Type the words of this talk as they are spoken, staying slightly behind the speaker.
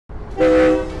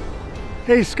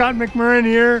Hey, Scott McMurrin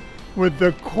here with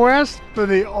the quest for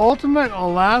the ultimate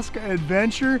Alaska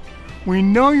adventure. We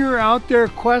know you're out there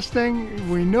questing.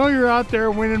 We know you're out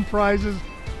there winning prizes.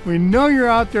 We know you're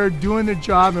out there doing the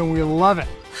job, and we love it.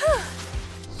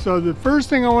 So the first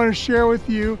thing I want to share with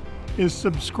you is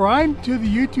subscribe to the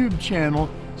YouTube channel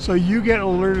so you get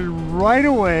alerted right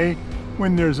away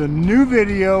when there's a new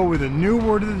video with a new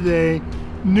word of the day,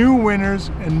 new winners,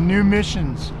 and new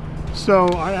missions. So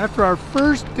after our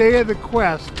first day of the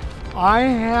quest, I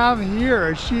have here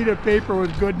a sheet of paper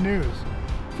with good news.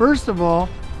 First of all,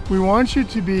 we want you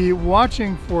to be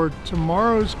watching for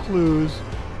tomorrow's clues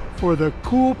for the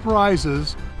cool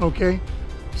prizes, okay?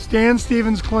 Stan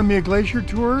Stevens Columbia Glacier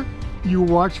Tour, you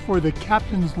watch for the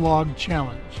Captain's Log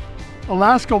Challenge.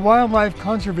 Alaska Wildlife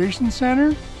Conservation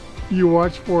Center, you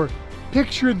watch for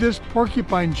Picture This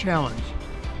Porcupine Challenge.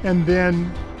 And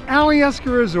then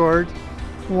Alyeska Resort,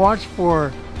 watch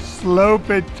for Slope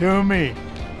It To Me.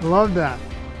 Love that.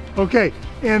 Okay,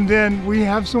 and then we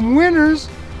have some winners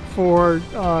for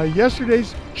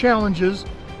yesterday's challenges.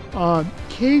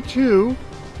 K2,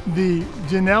 the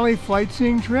Denali flight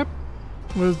seeing trip,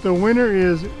 the winner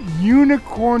is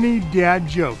Unicorny Dad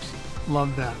Jokes.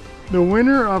 Love that. The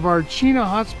winner of our Chena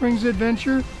Hot Springs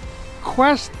adventure,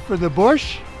 Quest for the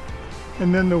Bush.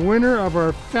 And then the winner of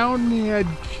our Fountainhead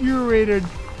curated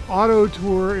auto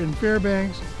tour in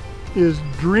Fairbanks is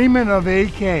Dreamin' of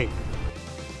AK.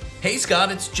 Hey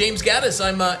Scott, it's James Gaddis.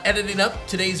 I'm editing up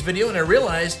today's video and I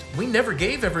realized we never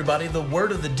gave everybody the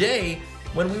word of the day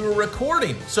when we were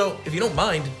recording. So if you don't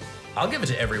mind, I'll give it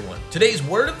to everyone. Today's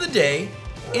word of the day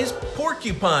is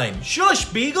porcupine. Shush,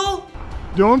 Beagle!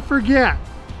 Don't forget,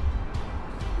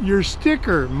 your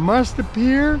sticker must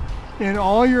appear in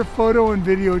all your photo and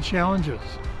video challenges.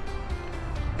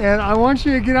 And I want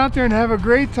you to get out there and have a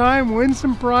great time, win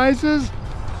some prizes,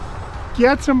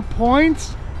 get some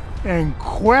points, and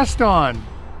quest on.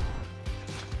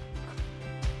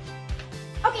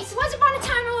 Okay, so once upon a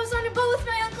time I was on a boat with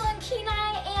my uncle and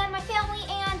Kenai and my family,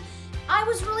 and I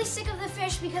was really sick of the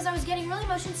fish because I was getting really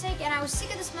motion sick, and I was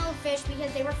sick of the smell of fish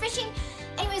because they were fishing.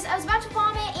 Anyways, I was about to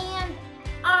vomit and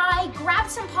I grabbed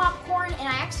some popcorn and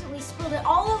I accidentally spilled it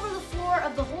all over the floor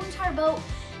of the whole entire boat,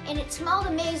 and it smelled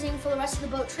amazing for the rest of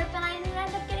the boat trip, and I didn't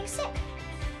end up getting sick.